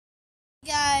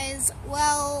guys.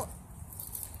 Well,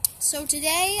 so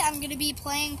today I'm going to be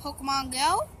playing Pokemon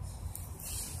Go.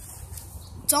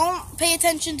 Don't pay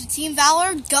attention to Team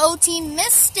Valor. Go Team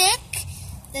Mystic.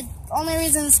 The only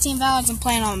reason it's Team Valor is I'm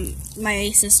playing on my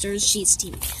sister's. She's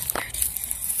Team Valor.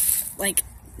 Like,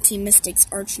 Team Mystic's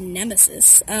arch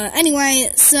nemesis. Anyway,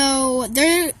 so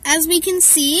there, as we can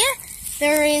see,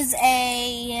 there is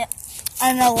an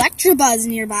Electabuzz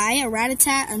nearby, a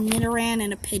Rattata, a Nidoran,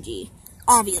 and a Pidgey.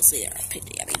 Obviously, they're a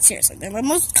Pidgey. I mean, seriously, they're the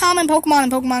most common Pokemon in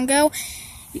Pokemon Go.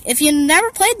 If you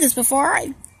never played this before,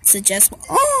 I suggest.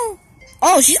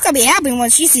 Oh, she's gonna be happy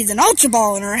when she sees an Ultra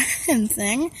Ball in her hand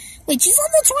thing. Wait, she's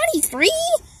level 23?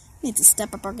 Need to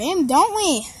step up our game, don't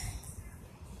we?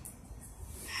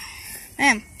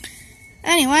 Man.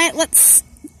 Anyway,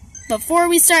 before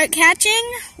we start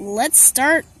catching, let's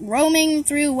start roaming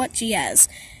through what she has.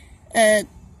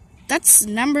 That's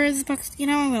numbers, you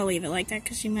know, I'm gonna leave it like that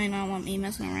because you might not want me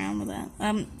messing around with that.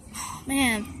 Oh,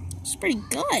 man, it's pretty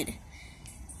good.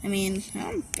 I mean,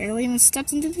 I barely even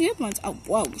stepped into the good ones. Oh,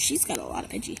 whoa, she's got a lot of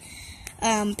Pidgey.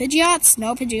 Pidgeots?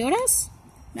 No Pidgeotas?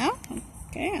 No?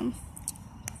 Okay.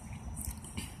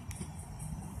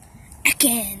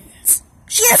 Ekans.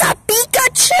 She has a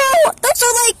Pikachu! Those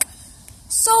are, like,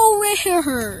 so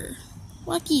rare.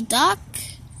 Lucky Duck.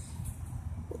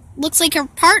 Looks like her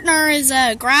partner is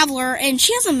a Graveler, and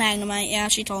she has a Magnemite. Yeah,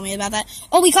 she told me about that.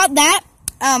 Oh, we caught that.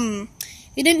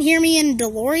 You didn't hear me in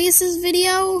Delorious'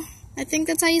 video? I think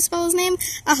that's how you spell his name.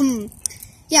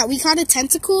 Yeah, we caught a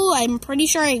Tentacool. I'm pretty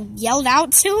sure I yelled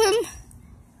out to him.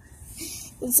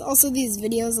 There's also these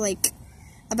videos, like,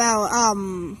 about,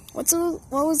 what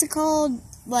was it called?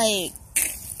 Like,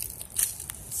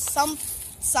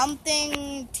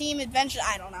 something Team Adventure,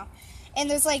 I don't know. And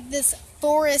there's, like, this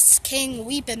Forest King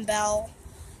Weepinbell.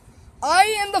 I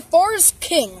am the Forest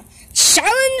King.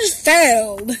 Challenge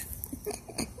failed.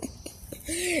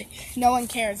 No one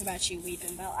cares about you,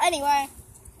 Weepinbell. Anyway,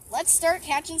 let's start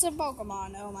catching some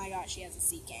Pokemon. Oh my gosh, she has a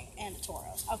Sea King and a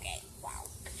Tauros. Okay, wow.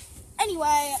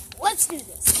 Anyway, let's do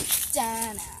this.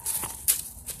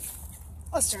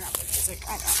 Let's turn up the music.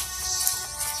 I know.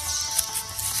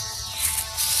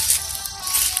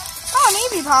 Oh,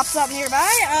 maybe pops up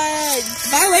nearby.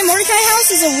 By the way, Mordecai House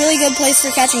is a really good place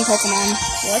for catching Pokemon.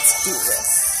 Let's do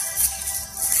this.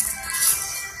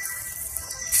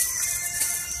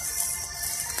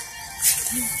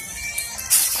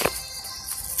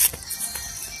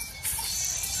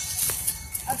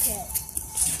 Okay,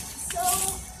 so,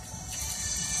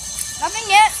 nothing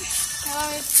yet.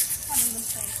 I haven't been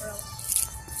playing for a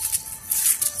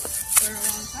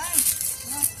long time.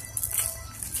 Well,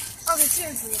 okay,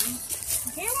 seriously,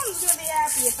 Caitlin's gonna be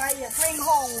happy if I bring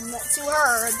home to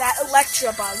her that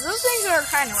Electabuzz. Those things are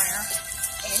kind of rare.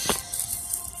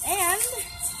 And,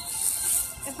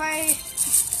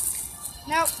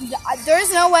 if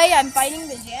there's no way I'm fighting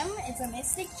the gym. It's a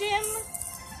Mystic Gym.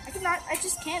 I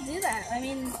just can't do that. I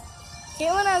mean,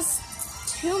 Caitlin has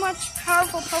too much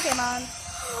powerful Pokemon.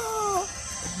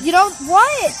 You know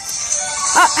what?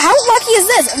 How lucky is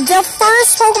this? The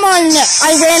first Pokemon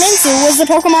I ran into was the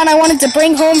Pokemon I wanted to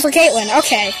bring home for Caitlin.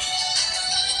 Okay,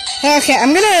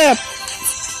 I'm gonna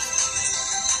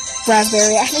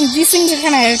Raspberry. I think these things are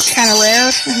kind of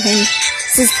rare. I mean,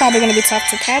 this is probably gonna be tough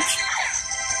to catch.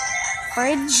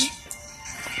 Fridge.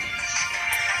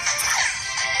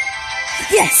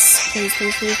 Yes! Please,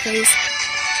 please, please, please.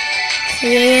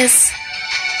 Please.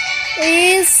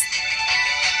 Please.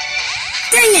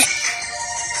 Dang it!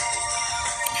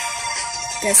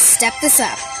 Gotta step this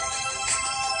up.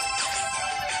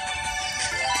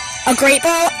 A Great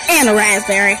Ball and a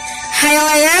Raspberry.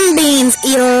 Highlight beans,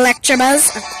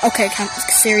 Electabuzz. Okay,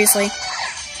 seriously.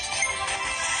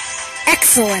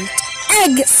 Excellent.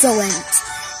 Excellent.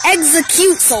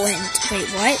 Execute-cellent. Wait,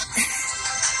 what?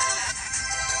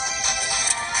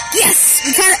 Yes!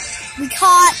 We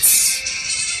caught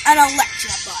an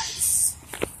Electabuzz.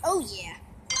 Oh, yeah.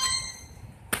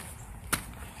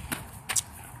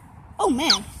 Oh,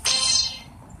 man.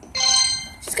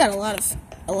 She's got a lot of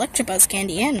Electabuzz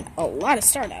candy and a lot of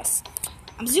Stardust.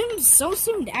 I'm so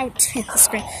zoomed out in the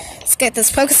screen. Let's get this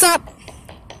Pokestop.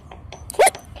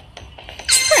 What?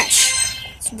 It's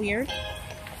fresh. It's weird.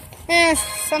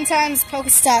 Sometimes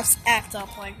Pokestops act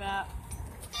up like that.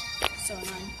 So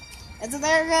annoying.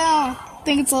 There we go. I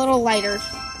think it's a little lighter.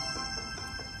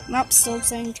 Nope, still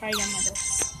saying try again later.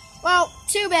 Well,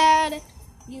 too bad.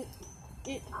 You're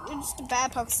just a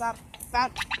bad Pokestop.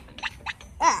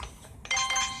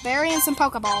 Berry and some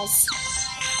Pokeballs.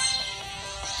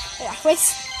 Yeah, wait.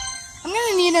 I'm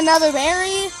gonna need another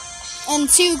berry and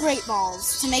 2 Great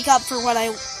Balls to make up for what I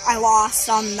lost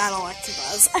on that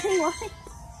Electabuzz. Anyway.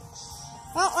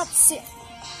 Well, let's see.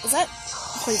 Is that?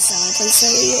 Please tell me, please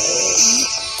tell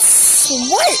me.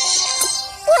 What?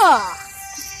 Bruh.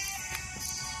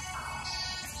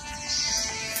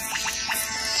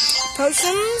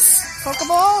 Potions,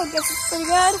 Pokeball, I guess it's pretty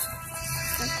good.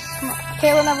 Come on.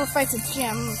 Kayla never fights a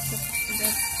gym.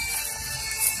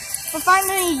 But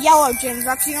find any yellow gyms.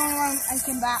 That's the only one I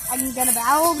can get a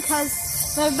battle, because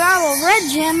if I battle red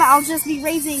gym, I'll just be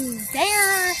raising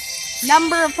their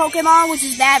number of Pokemon, which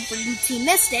is bad for Team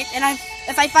Mystic. And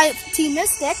if I fight Team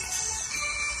Mystic,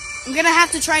 I'm gonna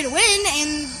have to try to win,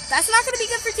 and that's not gonna be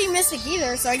good for Team Mystic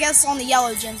either. So I guess on the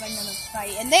yellow gyms I'm gonna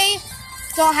fight, and they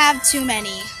don't have too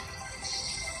many.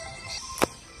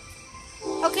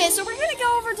 Okay, so we're gonna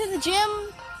go over to the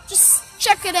gym, just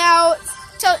check it out,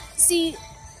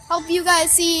 help you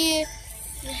guys see,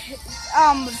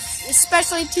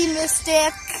 especially Team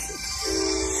Mystic,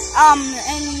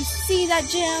 and see that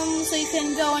gym so you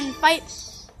can go and fight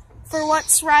for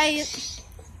what's right.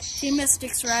 Team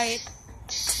Mystic's right.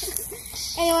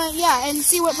 Anyway, yeah, and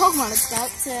see what Pokemon it's got,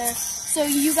 so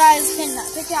you guys can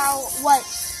pick out what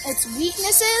its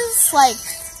weakness is. Like,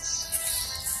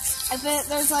 if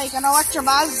there's like an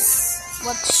Electabuzz,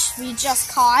 which we just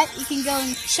caught, you can go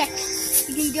and check.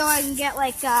 You can go and get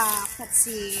like let's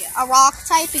see, a rock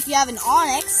type. If you have an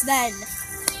Onix, then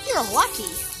you're lucky.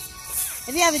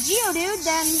 If you have a Geodude,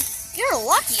 then you're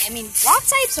lucky. I mean, rock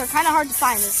types are kind of hard to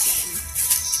find in this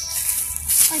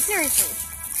game. Like, seriously.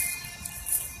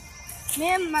 Me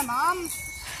and my mom,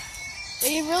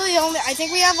 we really I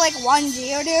think we have like one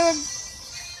Geodude.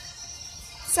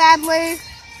 Sadly.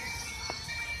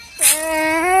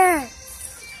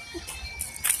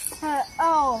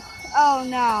 Oh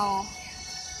no.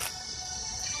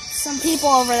 Some people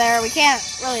over there, we can't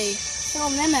really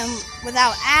film them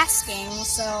without asking,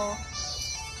 so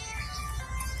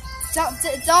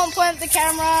don't point the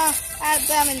camera at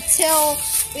them until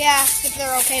we ask if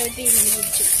they're okay with being in a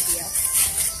YouTube video.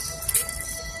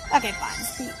 Okay, fine.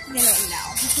 You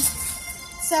know.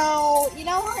 So, you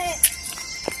know what?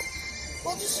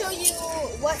 We'll just show you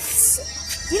what's...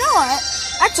 You know what?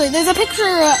 Actually, there's a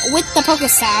picture with the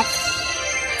Pokestop.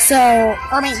 So,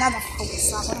 or wait, not the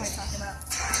Pokestop. What am I talking about?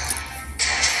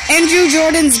 Andrew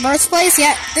Jordan's birthplace?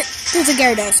 Yeah, there's a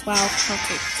Gyarados. Wow.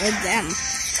 Okay, good them.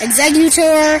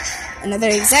 Exeggutor, another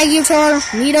Exeggutor,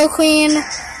 Nidoqueen,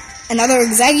 another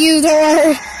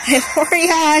Exeggutor,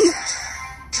 Vaporeon,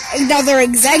 another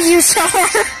Exeggutor,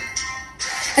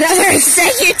 another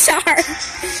Exeggutor,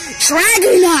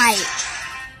 Dragonite!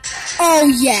 Oh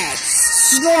yes!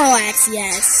 Snorlax,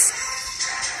 yes.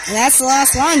 And that's the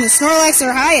last one. The Snorlax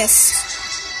are highest.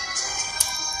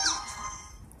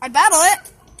 I'd battle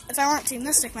it if I weren't Team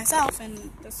Mystic myself,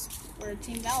 and we're a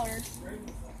Team Valor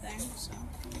thing, so.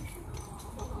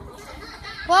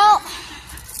 Well,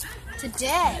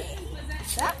 today,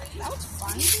 that was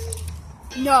fun.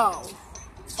 No.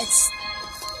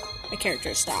 The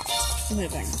character stopped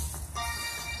moving.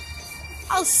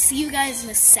 I'll see you guys in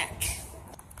a sec.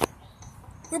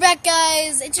 We're back,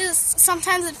 guys.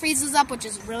 Sometimes it freezes up, which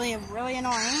is really, really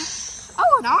annoying.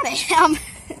 Oh, and Oddish.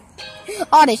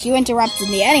 Oddish, you interrupted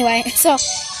me. Anyway, so,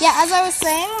 yeah, as I was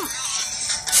saying,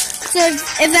 so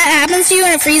if that happens to you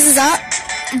and it freezes up,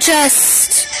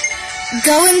 just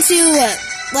go into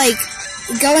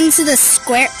the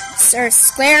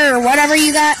square or whatever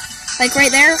you got, like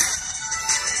right there.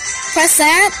 Press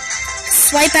that,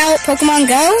 swipe out Pokemon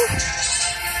Go,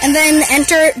 and then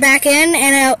enter it back in,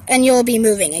 and you'll be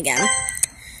moving again.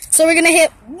 So we're gonna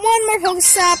hit one more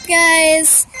Pokestop,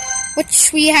 guys,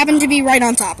 which we happen to be right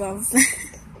on top of.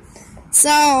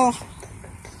 So,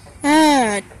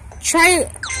 try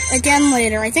it again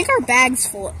later. I think our bag's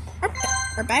full.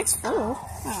 Our bag's full?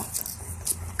 Oh.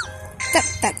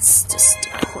 That's just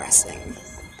depressing.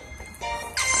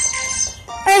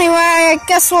 Anyway, I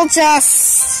guess we'll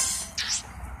just...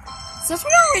 Since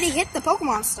we already hit the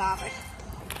Pokemon stop.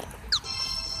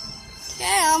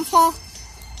 Yeah,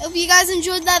 hope you guys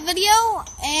enjoyed that video,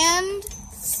 and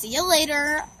see you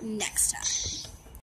later next time.